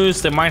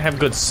news, they might have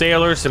good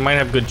sailors, they might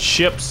have good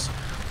ships.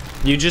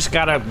 You just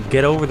gotta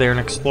get over there and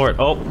explore it.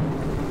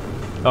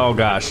 Oh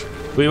gosh.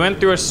 We went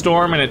through a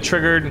storm and it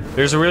triggered.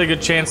 There's a really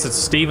good chance that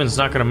Steven's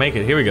not gonna make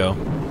it. Here we go.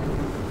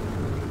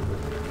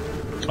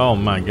 Oh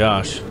my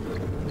gosh.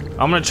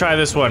 I'm gonna try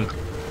this one.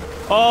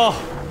 Oh!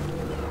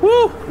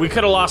 Woo! We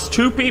could have lost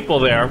 2 people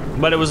there,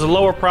 but it was a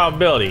lower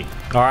probability.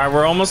 Alright,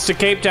 we're almost to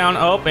Cape Town.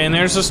 Oh, and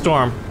there's a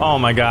storm. Oh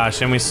my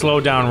gosh, and we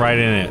slowed down right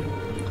in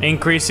it.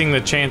 Increasing the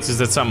chances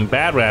that something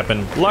bad would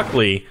happen.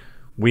 Luckily,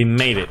 we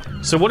made it.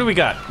 So what do we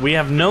got? We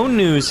have no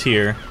news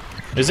here.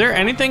 Is there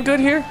anything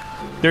good here?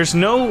 There's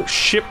no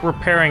ship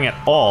repairing at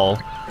all.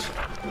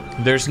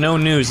 There's no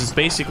news. It's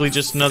basically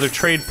just another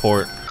trade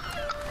port.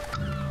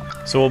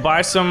 So we'll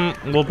buy some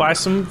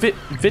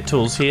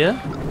victuals here.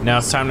 Now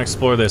it's time to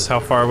explore this. How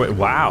far away?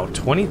 Wow,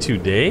 22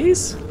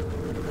 days?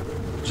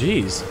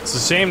 Jeez. It's a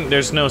shame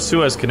there's no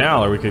Suez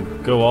Canal, or we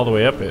could go all the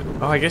way up it.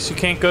 Oh, I guess you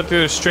can't go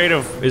through the Strait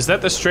of... Is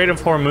that the Strait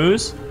of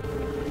Hormuz?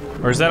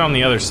 Or is that on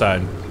the other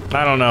side?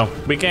 I don't know.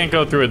 We can't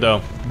go through it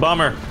though.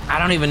 Bummer. I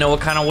don't even know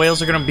what kind of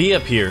whales are gonna be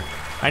up here.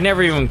 I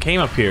never even came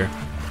up here.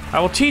 I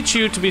will teach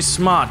you to be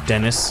smart,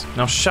 Dennis.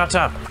 Now shut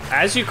up.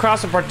 As you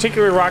cross a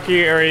particularly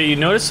rocky area, you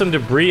notice some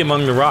debris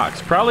among the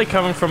rocks, probably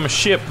coming from a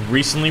ship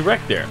recently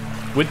wrecked there.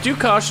 With due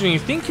caution, you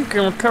think you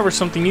can recover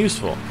something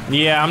useful.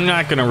 Yeah, I'm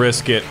not gonna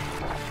risk it.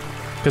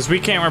 Because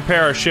we can't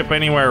repair our ship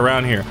anywhere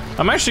around here.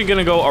 I'm actually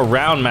gonna go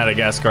around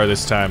Madagascar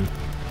this time.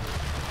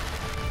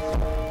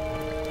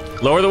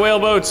 Lower the whale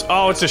boats.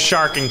 Oh, it's a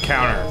shark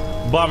encounter.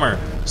 Bummer.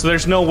 So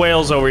there's no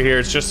whales over here,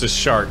 it's just a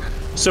shark.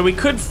 So we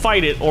could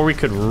fight it, or we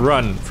could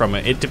run from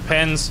it. It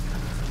depends.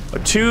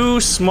 2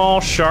 small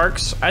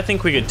sharks. I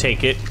think we could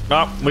take it.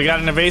 Oh, we got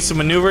an evasive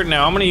maneuver.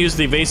 Now I'm gonna use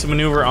the evasive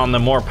maneuver on the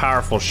more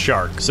powerful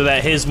shark, so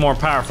that his more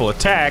powerful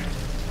attack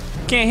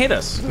can't hit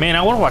us. Man,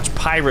 I want to watch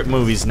pirate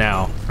movies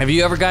now. Have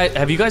you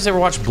guys ever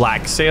watched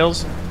Black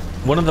Sails?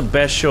 One of the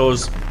best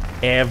shows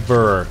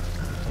ever.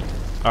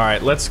 All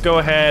right, let's go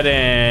ahead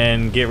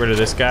and get rid of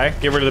this guy.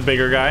 Get rid of the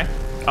bigger guy.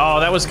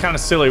 Oh, that was kind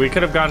of silly. We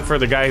could have gone for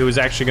the guy who was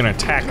actually going to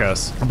attack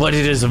us, but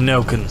it is of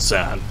no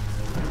concern.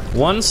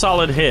 1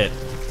 solid hit,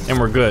 and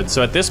we're good.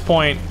 So at this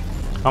point,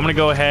 I'm going to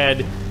go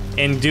ahead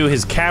and do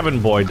his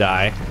cabin boy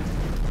die.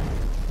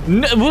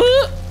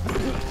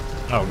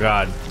 Oh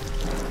God.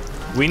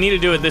 We need to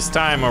do it this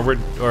time,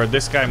 or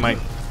this guy might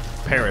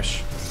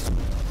perish.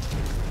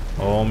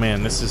 Oh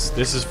man, this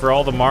is for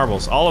all the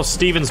marbles. All of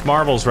Steven's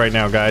marbles right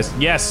now, guys.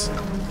 Yes,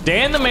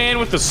 Dan the man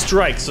with the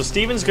strike. So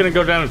Steven's gonna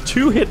go down to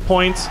 2 hit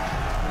points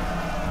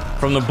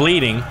from the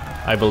bleeding,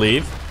 I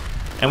believe.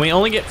 And we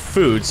only get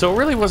food, so it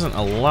really wasn't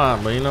a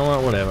lot, but you know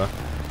what, whatever.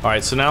 All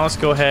right, so now let's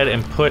go ahead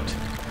and put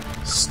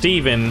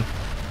Steven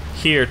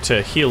here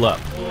to heal up.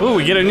 Ooh,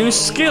 we get a new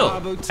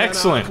skill.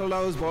 Excellent. I'm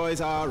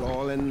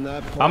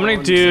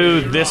gonna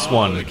do this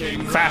one.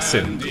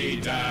 Fasten.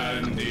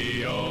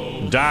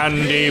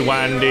 Dandy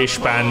wandy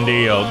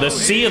spandio. The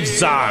Sea of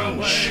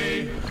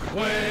Zanj.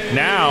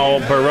 Now,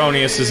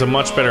 Baronius is a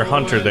much better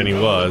hunter than he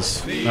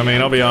was. I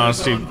mean, I'll be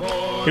honest,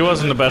 he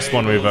wasn't the best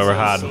one we've ever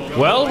had.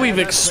 Well, we've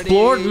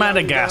explored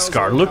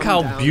Madagascar. Look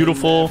how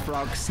beautiful.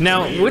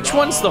 Now, which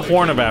one's the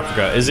Horn of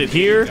Africa? Is it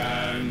here?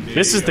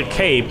 This is the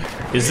Cape.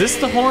 Is this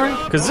the Horn?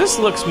 Because this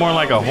looks more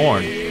like a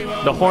horn.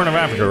 The Horn of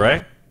Africa,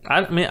 right?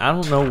 I mean, I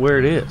don't know where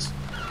it is.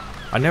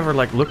 I never,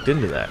 like, looked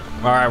into that.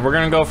 All right, we're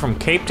gonna go from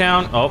Cape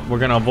Town. Oh, we're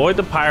gonna avoid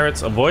the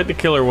pirates, avoid the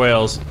killer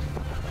whales.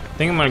 I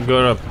think I'm gonna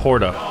go to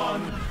Porta.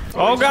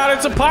 Oh God,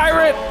 it's a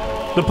pirate!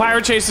 The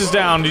pirate chase is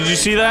down. Did you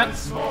see that?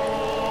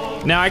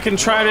 Now I can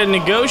try to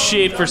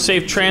negotiate for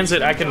safe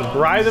transit. I can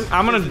bribe them.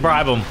 I'm gonna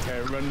bribe them.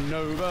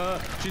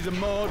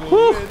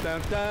 Whew.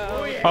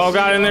 Oh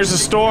god, and there's a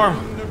storm.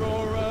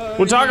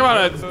 We'll talk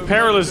about a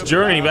perilous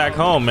journey back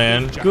home,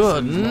 man.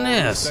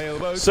 Goodness.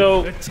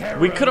 So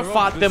we could have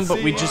fought them,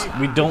 but we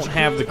don't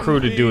have the crew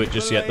to do it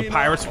just yet. The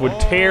pirates would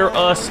tear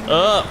us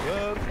up.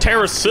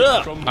 Tear us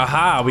up.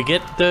 Aha, we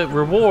get the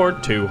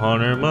reward,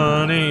 200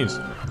 monies.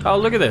 Oh,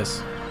 look at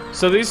this.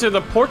 So these are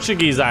the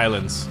Portuguese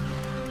islands.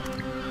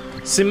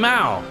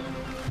 Simão,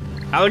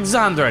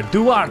 Alexandra,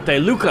 Duarte,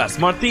 Lucas,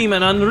 Martim,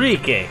 and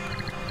Enrique.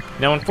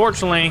 Now,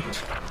 unfortunately,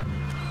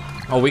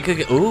 oh, we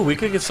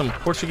could get some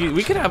Portuguese.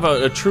 We could have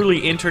a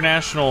truly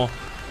international.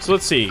 So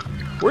let's see.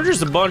 We're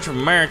just a bunch of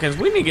Americans.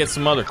 We need to get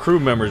some other crew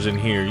members in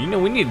here. You know,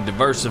 we need to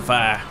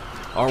diversify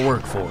our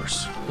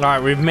workforce. All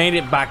right, we've made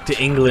it back to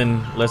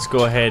England. Let's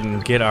go ahead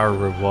and get our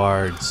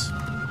rewards.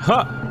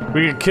 Huh,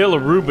 we could kill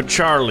Aruba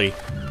Charlie.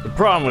 The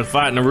problem with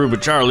fighting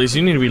Aruba Charlie is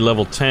you need to be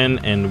level 10,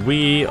 and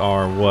we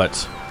are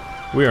what?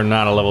 We are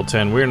not a level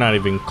 10. We're not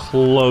even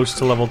close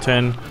to level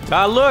 10.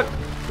 Ah, look,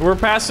 we're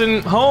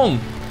passing home.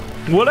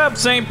 What up,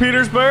 St.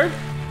 Petersburg,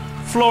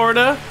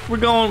 Florida? We're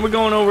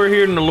going over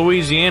here into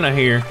Louisiana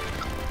here.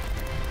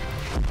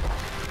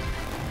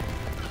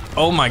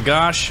 Oh my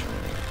gosh.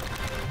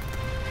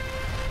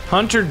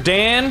 Hunter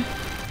Dan?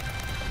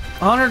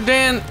 Hunter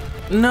Dan,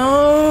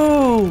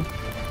 no!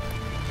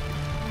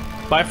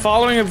 By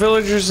following a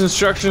villager's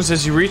instructions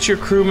as you reach your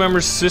crew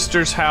member's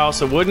sister's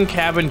house, a wooden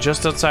cabin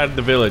just outside of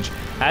the village.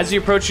 As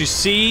you approach, you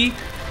see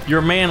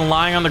your man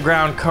lying on the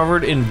ground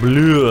covered in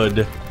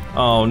blood.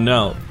 Oh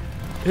no.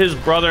 His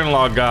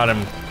brother-in-law got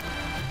him.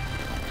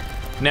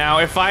 Now,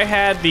 if I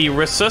had the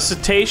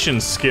resuscitation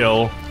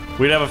skill,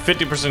 we'd have a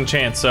 50%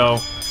 chance,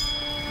 so...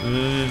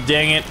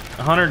 dang it.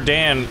 Hunter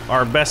Dan,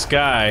 our best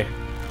guy.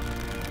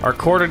 Our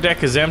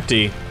quarterdeck is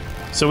empty,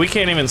 so we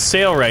can't even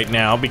sail right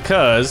now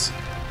because...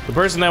 the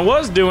person that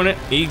was doing it,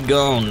 he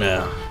gone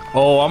now.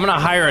 Oh, I'm gonna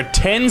hire a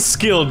 10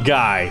 skilled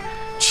guy.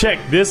 Check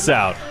this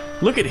out.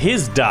 Look at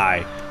his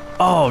die.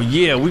 Oh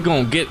yeah, we're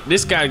gonna get,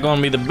 this guy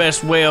gonna be the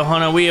best whale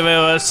hunter we have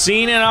ever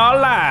seen in our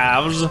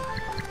lives.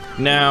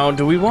 Now,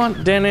 do we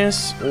want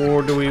Dennis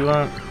or do we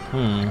want,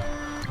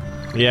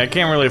 yeah, I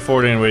can't really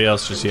afford anybody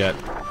else just yet.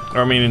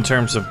 Or I mean in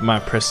terms of my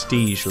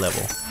prestige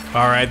level.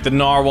 All right, the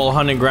narwhal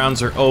hunting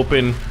grounds are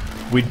open.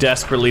 We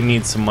desperately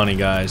need some money,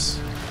 guys.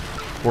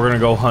 We're gonna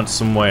go hunt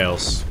some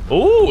whales.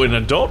 Ooh, an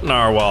adult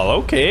narwhal,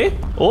 okay.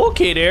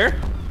 Okay there.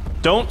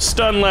 Don't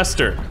stun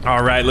Lester.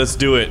 All right, let's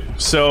do it.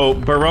 So,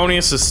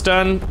 Baronius is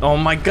stunned. Oh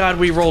my god,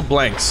 we rolled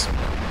blanks.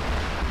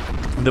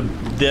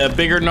 The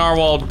bigger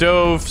narwhal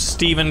dove.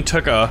 Steven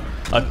took a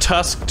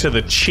tusk to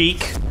the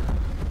cheek.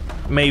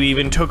 Maybe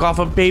even took off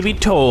a baby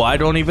toe. I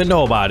don't even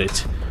know about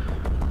it.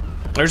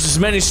 There's as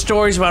many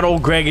stories about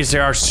old Greg as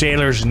there are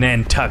sailors in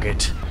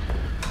Nantucket.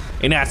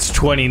 And that's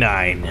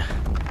 29.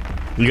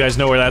 You guys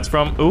know where that's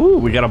from? Ooh,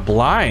 we got a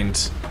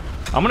blind.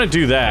 I'm gonna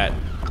do that.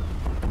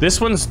 This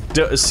one's,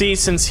 see,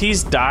 since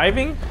he's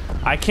diving,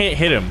 I can't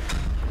hit him.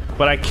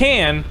 But I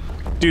can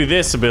do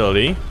this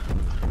ability,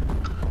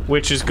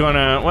 which is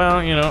gonna,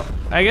 well, you know,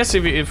 I guess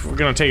if we're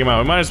gonna take him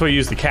out, we might as well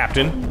use the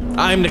captain.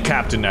 I'm the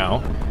captain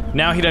now.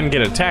 Now he doesn't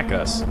get to attack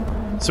us.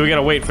 So we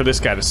gotta wait for this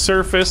guy to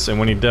surface, and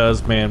when he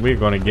does, man, we're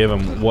gonna give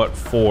him what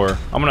for.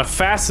 I'm gonna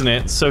fasten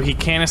it so he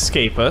can't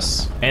escape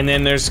us, and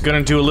then there's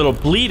gonna do a little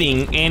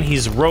bleeding, and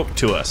he's roped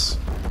to us.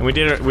 And we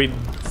did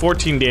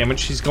 14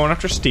 damage. He's going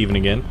after Steven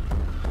again.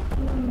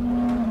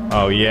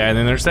 Oh yeah, and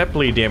then there's that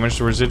bleed damage,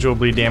 the residual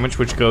bleed damage,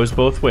 which goes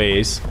both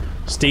ways.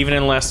 Steven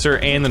and Lester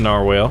and the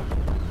narwhal.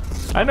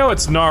 I know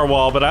it's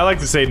narwhal, but I like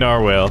to say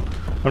narwhal.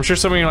 I'm sure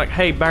some of you are like,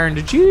 hey Byron,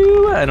 did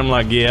you? And I'm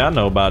like, yeah, I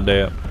know about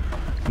that.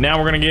 Now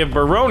we're gonna give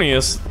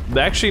Baronius,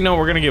 actually no,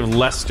 we're gonna give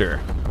Lester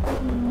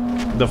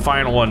the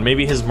final one.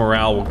 Maybe his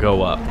morale will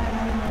go up.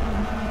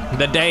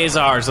 The day is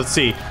ours, let's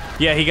see.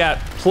 Yeah, he got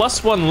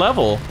 +1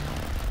 level,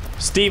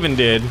 Steven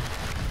did.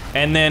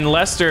 And then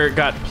Lester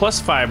got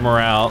 +5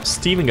 morale,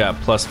 Steven got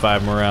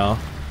 +5 morale.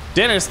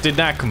 Dennis did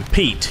not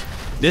compete.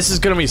 This is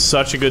gonna be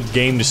such a good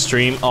game to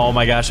stream. Oh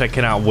my gosh, I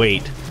cannot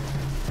wait.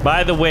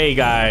 By the way,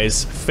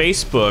 guys,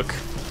 Facebook,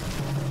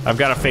 I've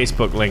got a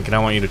Facebook link and I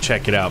want you to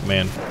check it out,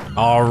 man.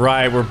 All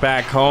right, we're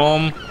back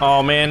home.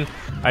 Oh man,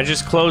 I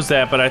just closed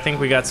that, but I think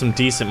we got some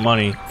decent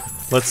money.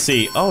 Let's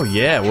see. Oh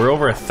yeah, we're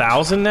over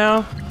 1,000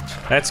 now.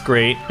 That's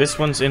great. This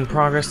one's in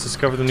progress.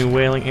 Discover the new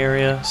whaling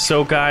area.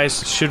 So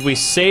guys, should we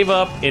save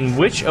up? In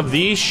which of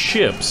these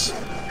ships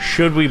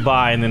should we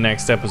buy in the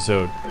next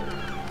episode?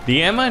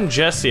 The Emma and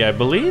Jesse, I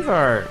believe,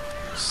 are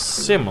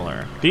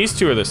similar. These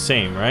two are the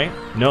same, right?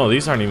 No,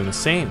 these aren't even the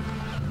same.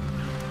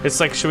 It's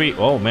like, should we...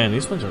 oh man,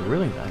 these ones are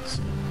really nice.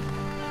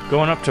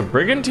 Going up to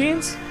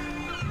brigantines?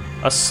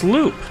 A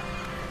sloop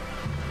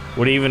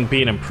would even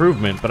be an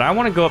improvement, but I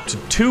want to go up to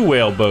 2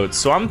 whaleboats,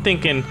 so I'm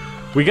thinking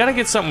we got to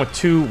get something with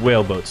 2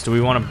 whaleboats. Do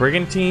we want a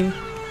brigantine?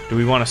 Do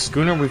we want a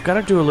schooner? We've got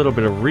to do a little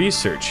bit of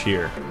research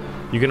here.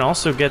 You can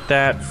also get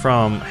that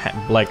from,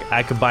 like,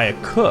 I could buy a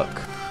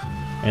cook,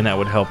 and that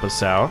would help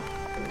us out.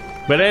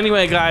 But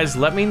anyway, guys,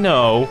 let me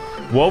know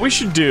what we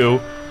should do.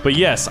 But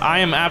yes, I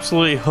am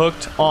absolutely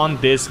hooked on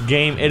this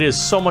game. It is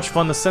so much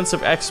fun. The sense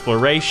of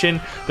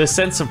exploration, the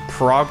sense of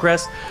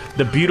progress,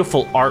 the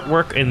beautiful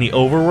artwork in the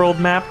overworld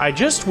map. I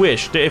just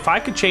wish that if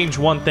I could change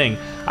one thing,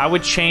 I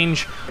would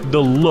change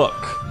the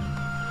look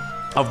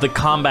of the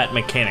combat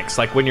mechanics.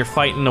 Like when you're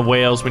fighting the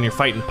whales, when you're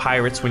fighting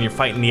pirates, when you're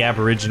fighting the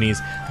aborigines.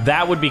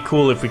 That would be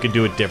cool if we could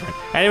do it different.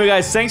 Anyway,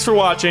 guys, thanks for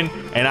watching,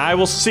 and I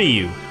will see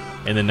you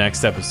in the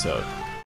next episode.